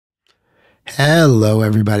Hello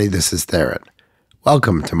everybody, this is Theron.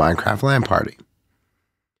 Welcome to Minecraft LAN Party.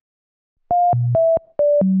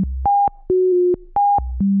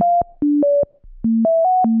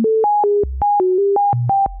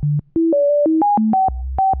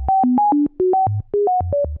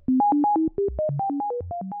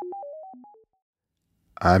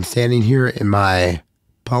 I'm standing here in my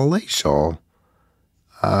palatial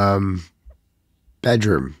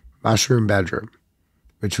bedroom, mushroom bedroom,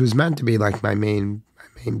 which was meant to be like my main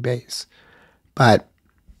base, but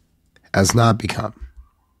has not become.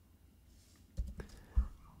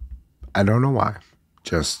 I don't know why,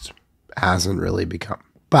 just hasn't really become.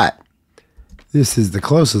 But this is the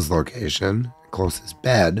closest location, closest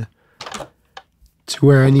bed to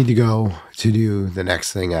where I need to go to do the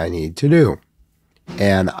next thing I need to do.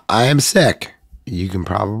 And I am sick. You can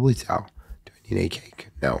probably tell. Do I need a cake?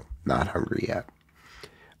 No, not hungry yet.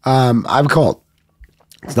 I'm cold.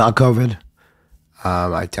 It's not COVID.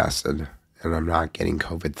 I tested, and I'm not getting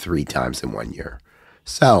COVID 3 times in 1 year.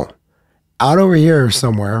 So, out over here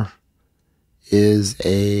somewhere is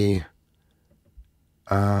a,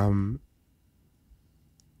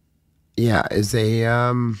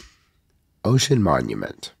 ocean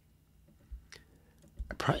monument.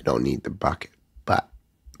 I probably don't need the bucket, but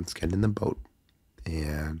let's get in the boat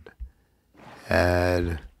and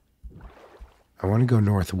head. I want to go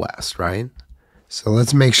northwest, right? So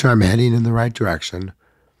let's make sure I'm heading in the right direction.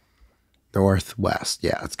 Northwest.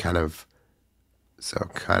 Yeah, it's kind of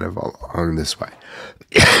along this way.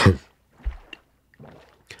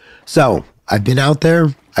 So I've been out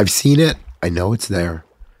there. I've seen it. I know it's there.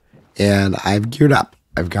 And I've geared up.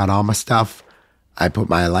 I've got all my stuff. I put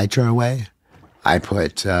my elytra away. I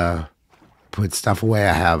put stuff away.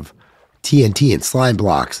 I have TNT and slime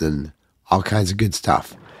blocks and all kinds of good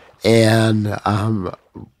stuff. And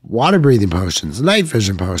water breathing potions, night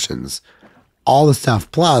vision potions, all the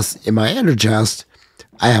stuff. Plus, in my ender chest,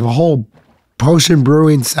 I have a whole potion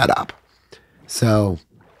brewing setup. So,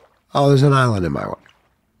 there's an island in my way.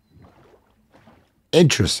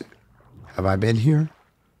 Interesting. Have I been here?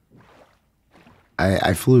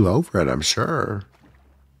 I flew over it, I'm sure.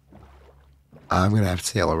 I'm going to have to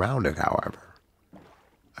sail around it, however.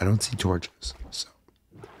 I don't see torches. So,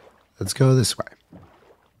 let's go this way.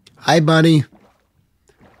 Hi, bunny.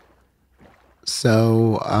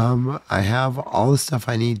 So, I have all the stuff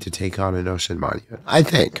I need to take on an ocean monument. I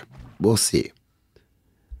think. We'll see.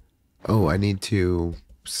 Oh, I need to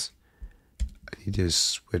switch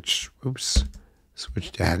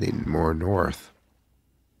to heading more north.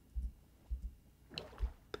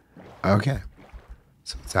 Okay.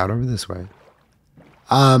 So it's out over this way.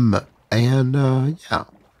 Yeah.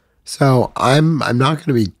 So I'm not going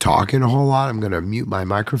to be talking a whole lot. I'm going to mute my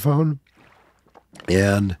microphone,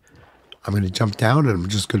 and I'm going to jump down, and I'm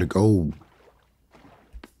just going to go.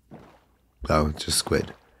 Oh, just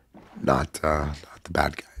squid, not the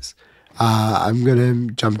bad guys. I'm going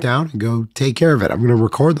to jump down and go take care of it. I'm going to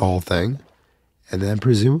record the whole thing, and then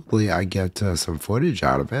presumably I get some footage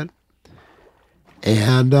out of it.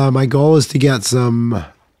 And my goal is to get some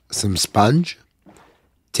sponge,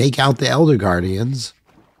 take out the Elder Guardians,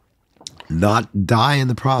 not die in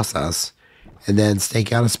the process, and then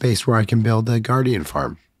stake out a space where I can build a Guardian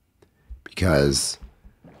farm. Because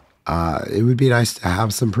it would be nice to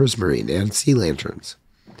have some prismarine and sea lanterns.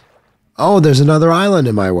 Oh, there's another island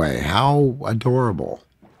in my way. How adorable.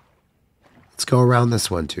 Let's go around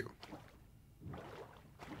this one too.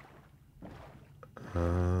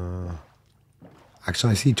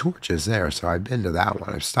 Actually, I see torches there, so I've been to that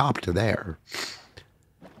one. I've stopped there.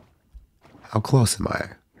 How close am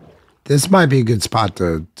I? This might be a good spot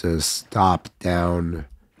to stop down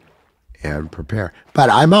and prepare. But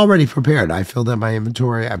I'm already prepared. I filled up my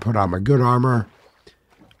inventory. I put on my good armor.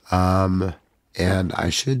 And I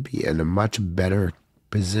should be in a much better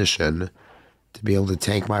position to be able to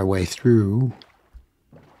tank my way through.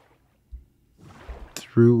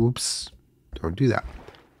 Oops. Don't do that.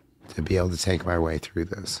 To be able to tank my way through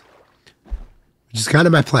this. Which is kind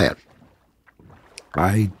of my plan.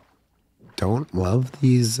 I don't love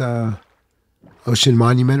these ocean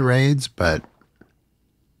monument raids, but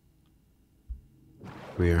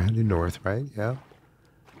we are heading north, right? Yeah.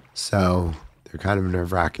 So they're kind of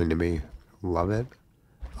nerve-wracking to me. Love it.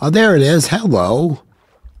 Oh, there it is. Hello.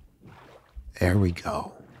 There we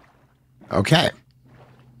go. Okay.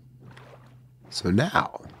 So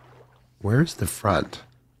now, where's the front?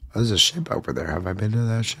 Oh, there's a ship over there. Have I been to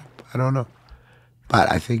that ship? I don't know.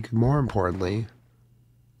 But I think more importantly,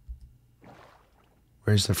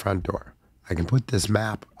 where's the front door? I can put this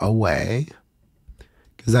map away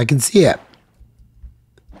because I can see it.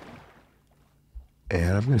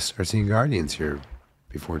 And I'm going to start seeing guardians here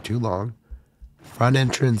before too long. Front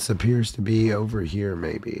entrance appears to be over here,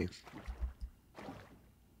 maybe.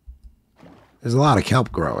 There's a lot of kelp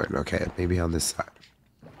growing. Okay, maybe on this side.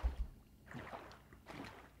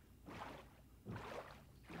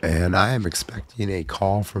 And I am expecting a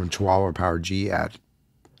call from Chihuahua Power G at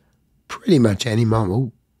pretty much any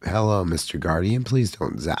moment. Oh, hello, Mr. Guardian. Please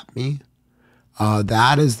don't zap me.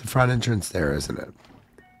 That is the front entrance there, isn't it?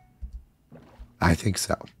 I think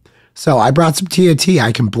so. So I brought some TNT.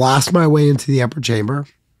 I can blast my way into the upper chamber.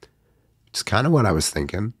 Which is kind of what I was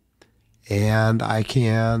thinking. And I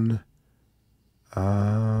can...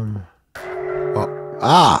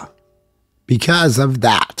 because of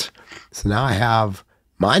that. So now I have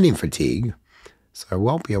mining fatigue. So I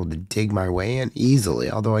won't be able to dig my way in easily.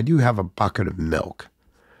 Although I do have a bucket of milk.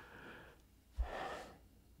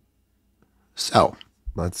 So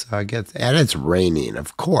let's get... And it's raining,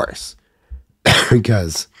 of course.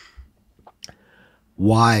 Because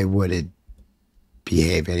why would it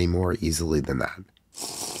behave any more easily than that?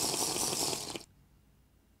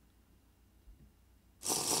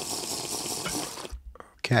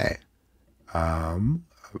 Okay.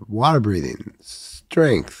 Water breathing,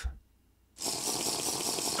 strength.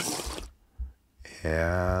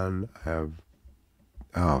 And I have...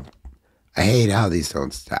 Oh, I hate how these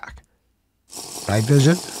don't stack. Night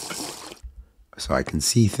vision, so I can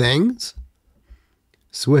see things.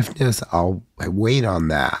 Swiftness, I wait on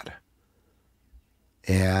that.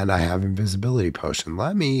 And I have invisibility potion.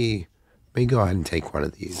 Let me go ahead and take one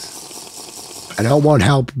of these. I know it won't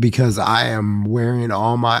help because I am wearing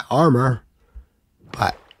all my armor,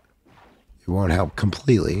 but it won't help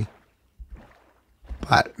completely.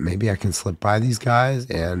 But maybe I can slip by these guys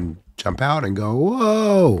and jump out and go,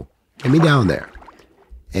 whoa, get me down there.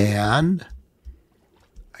 And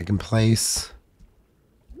I can place...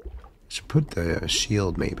 should put the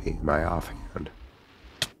shield maybe in my offhand.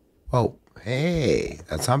 Whoa, hey,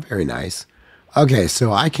 that's not very nice. Okay,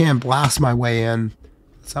 so I can blast my way in.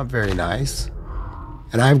 That's not very nice.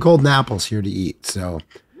 And I have golden apples here to eat. So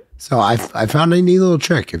I found a neat little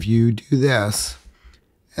trick. If you do this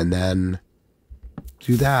and then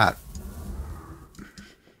do that.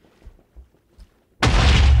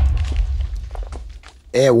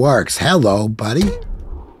 It works. Hello, buddy.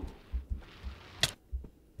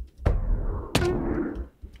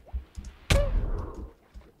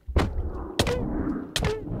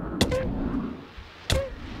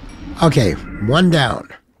 Okay, one down.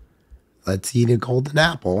 Let's eat a golden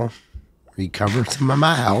apple, recover some of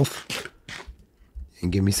my health,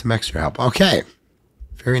 and give me some extra help. Okay,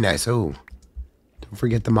 very nice. Oh, don't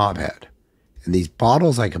forget the mob head. And these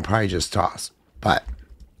bottles I can probably just toss. But,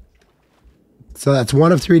 so that's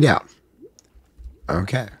 1 of 3 down.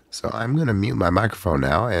 Okay, so I'm going to mute my microphone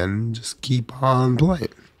now and just keep on playing.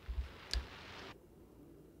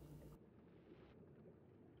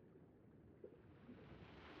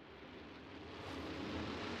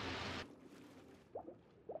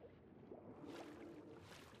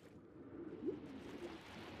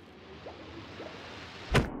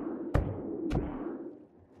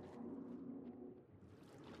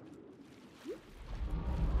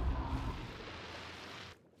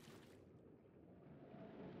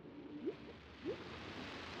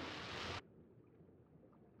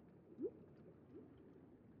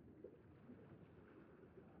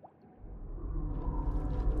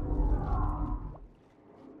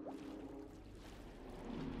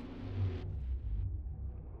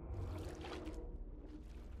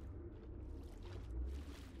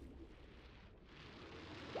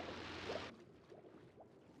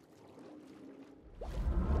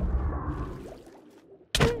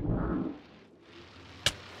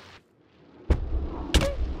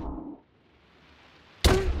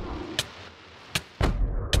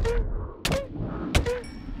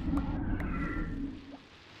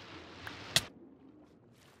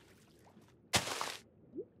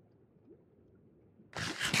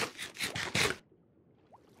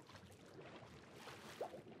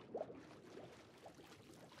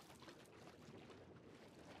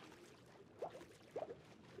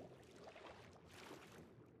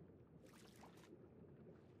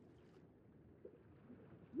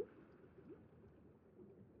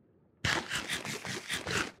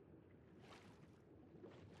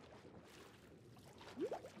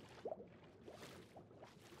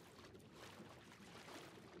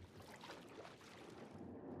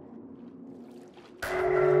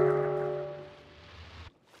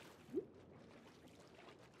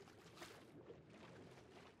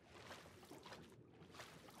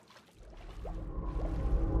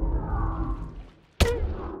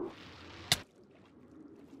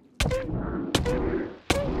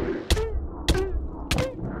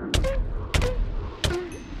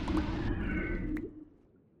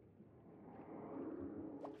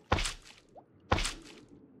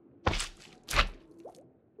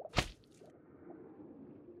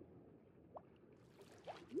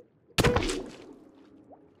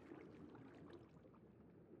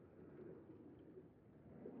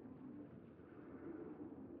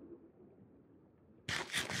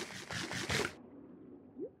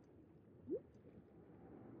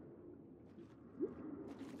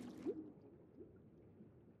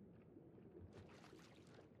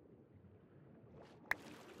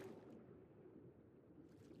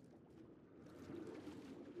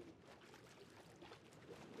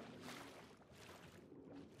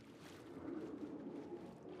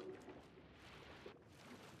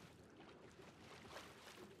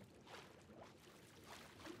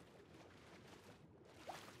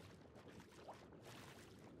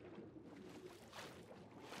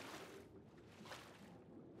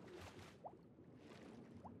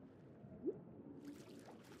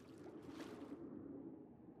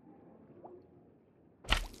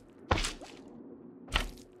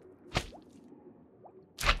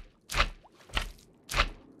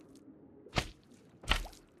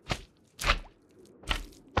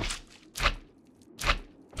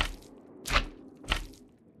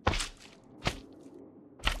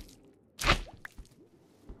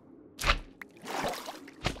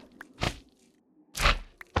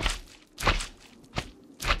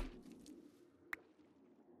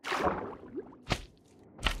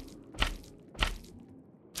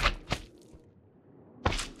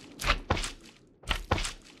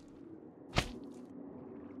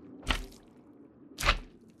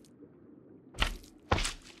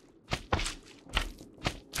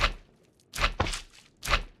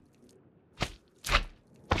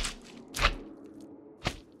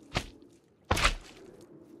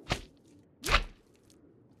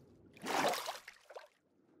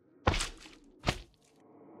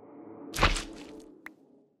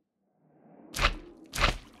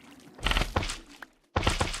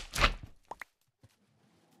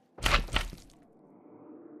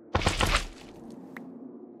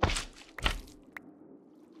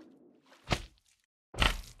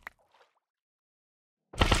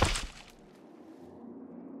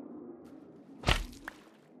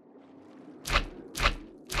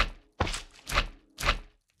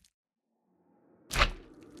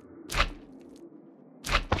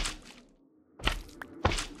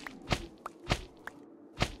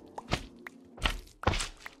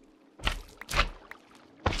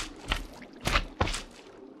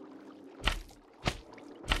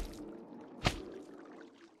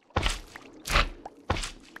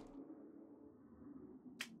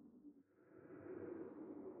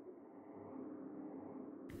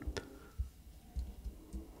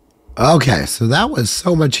 Okay, so that was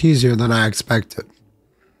so much easier than I expected.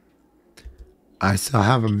 I still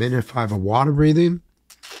have a minute 5 of water breathing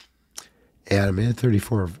and a minute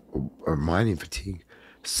 34 of mining fatigue.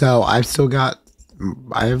 So I've still got,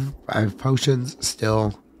 I have potions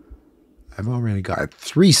still. I've already got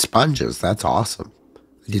 3 sponges. That's awesome.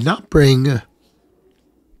 I did not bring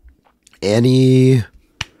any.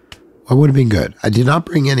 What would have been good? I did not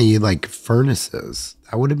bring any like furnaces.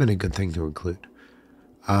 That would have been a good thing to include.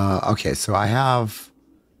 Okay, so I have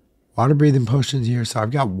water breathing potions here. So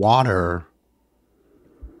I've got water.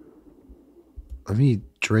 Let me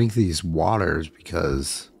drink these waters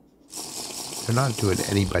because they're not doing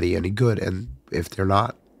anybody any good. And if they're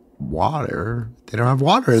not water, they don't have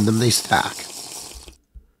water in them, they stack.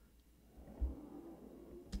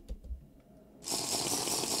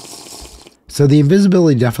 So the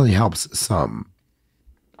invisibility definitely helps some.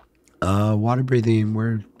 Water breathing,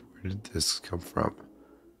 where did this come from?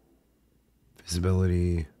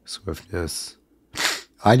 Visibility, swiftness.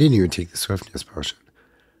 I didn't even take the swiftness potion.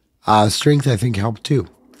 Strength, I think, helped too.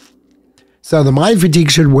 So the mind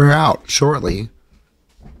fatigue should wear out shortly.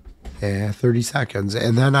 30 seconds.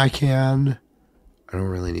 And then I don't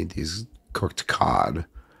really need these cooked cod.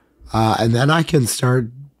 And then I can start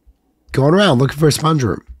going around looking for a sponge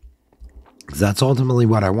room. Because that's ultimately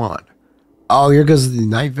what I want. Oh, here goes the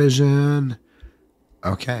night vision.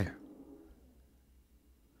 Okay.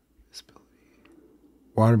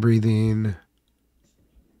 Water breathing.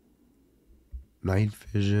 Night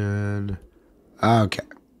vision. Okay.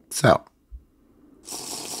 So.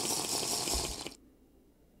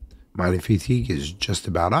 Mining fatigue is just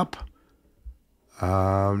about up.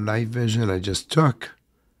 Night vision I just took.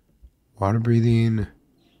 Water breathing.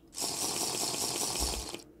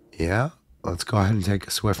 Yeah. Let's go ahead and take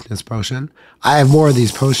a swiftness potion. I have more of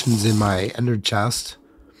these potions in my ender chest.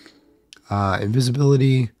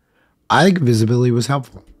 Invisibility. I think invisibility was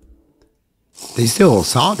helpful. They still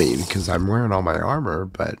saw me because I'm wearing all my armor,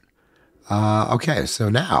 but okay, so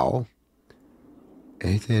now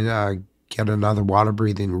anything get another water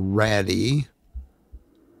breathing ready.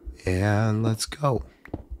 And let's go.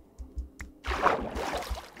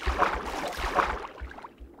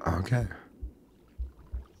 Okay.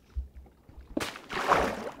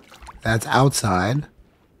 That's outside.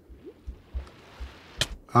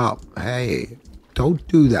 Oh, hey. Don't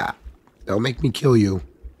do that. Don't make me kill you.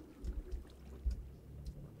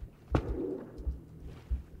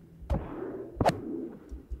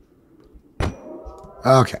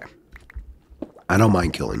 Okay. I don't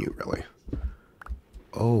mind killing you, really.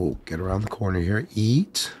 Oh, get around the corner here.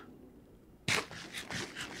 Eat.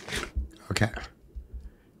 Okay.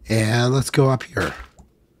 And let's go up here.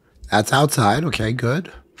 That's outside. Okay,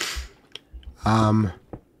 good. I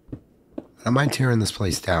don't mind tearing this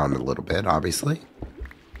place down a little bit, obviously.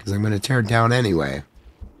 Because I'm going to tear it down anyway.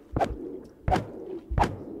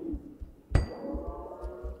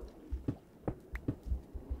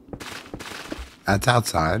 That's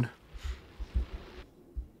outside.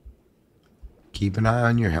 Keep an eye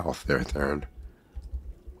on your health there, Thurn.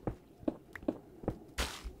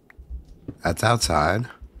 That's outside.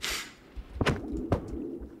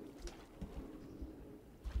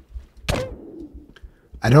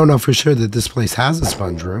 I don't know for sure that this place has a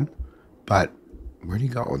sponge room, but where'd he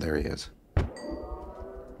go? Oh, there he is.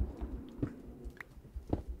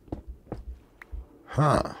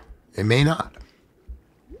 Huh. It may not.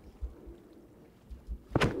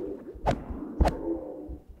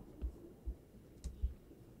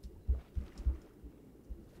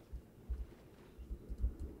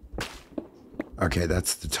 Okay,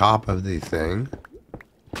 that's the top of the thing.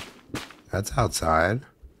 That's outside.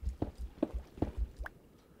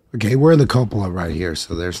 Okay, we're in the cupola right here,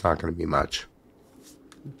 so there's not going to be much.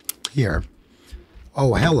 Here.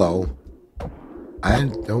 Oh, hello. I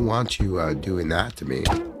don't want you doing that to me.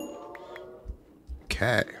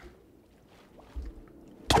 Okay.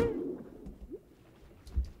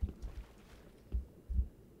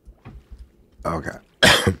 Okay.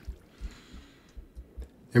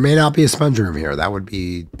 There may not be a sponge room here. That would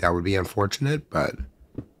be unfortunate, but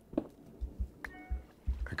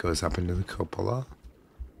it goes up into the cupola.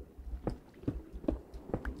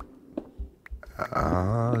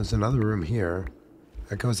 There's another room here.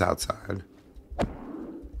 That goes outside.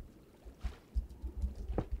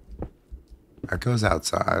 That goes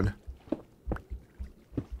outside.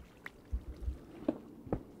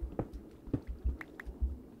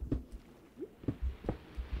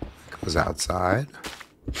 That goes outside.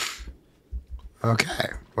 Okay,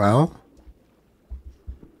 well.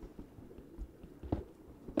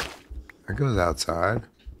 That goes outside.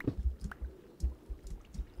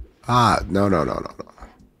 Ah, no.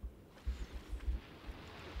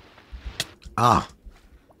 Ah,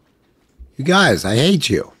 you guys, I hate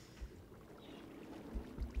you.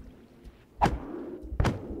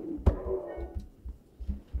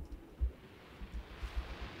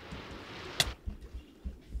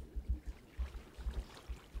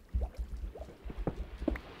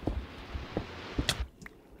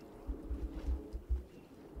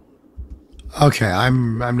 Okay,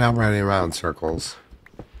 I'm now running around in circles.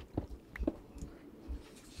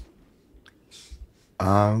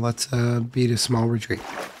 Let's beat a small retreat.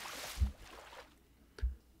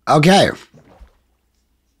 Okay.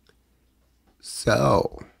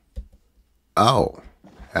 So, oh,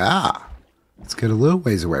 yeah. Let's get a little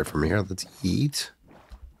ways away from here. Let's eat.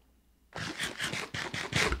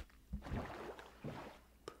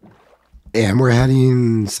 And we're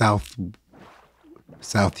heading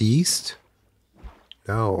southeast.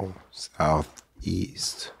 No,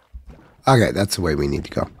 southeast. Okay, that's the way we need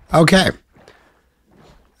to go. Okay.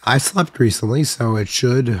 I slept recently, so it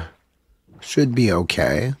should be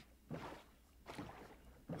okay.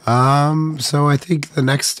 So I think the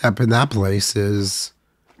next step in that place is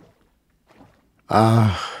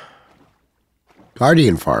Guardian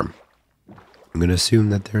Farm. I'm gonna assume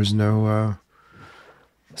that there's no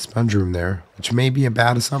sponge room there, which may be a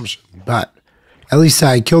bad assumption, but at least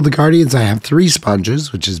I killed the Guardians. I have 3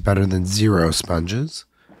 sponges, which is better than 0 sponges.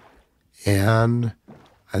 And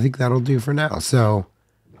I think that'll do for now. So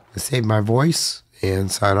I save my voice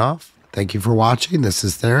and sign off. Thank you for watching. This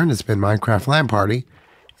is Theron. It's been Minecraft LAN Party.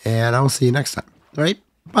 And I will see you next time. All right.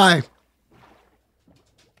 Bye.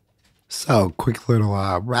 So quick little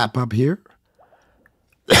wrap up here.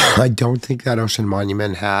 I don't think that Ocean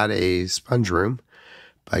Monument had a sponge room.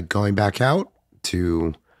 But going back out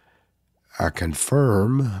to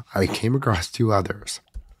confirm, I came across 2 others.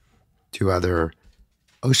 2 other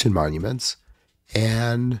ocean monuments.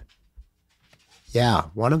 And yeah,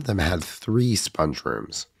 one of them had 3 sponge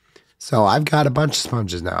rooms. So I've got a bunch of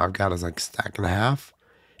sponges now. I've got like a stack and a half.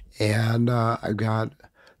 And I've got,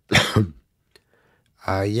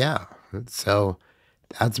 yeah. So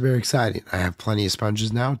that's very exciting. I have plenty of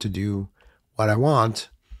sponges now to do what I want,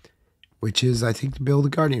 which is, I think, to build a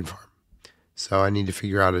Guardian Farm. So I need to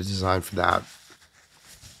figure out a design for that.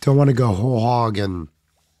 Don't want to go whole hog and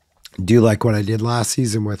do like what I did last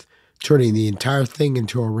season with turning the entire thing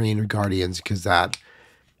into a rain of Guardians, because that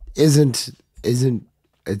isn't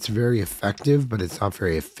it's very effective, but it's not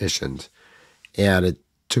very efficient. And it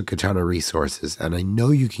took a ton of resources. And I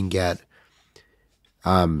know you can get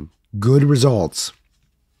good results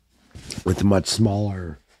with much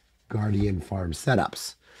smaller Guardian Farm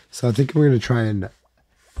setups. So I think we're going to try and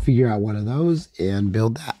figure out one of those and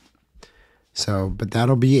build that. So, but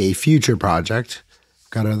that'll be a future project.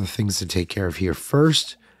 Got other things to take care of here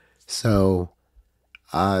first. So,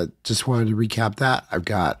 just wanted to recap that. I've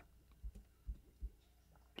got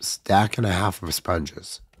a stack and a half of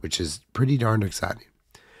sponges, which is pretty darn exciting.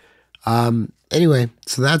 Anyway,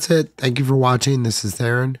 so that's it. Thank you for watching. This is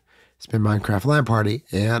Theron. It's been Minecraft LAN Party,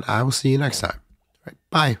 and I will see you next time. All right,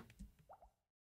 bye.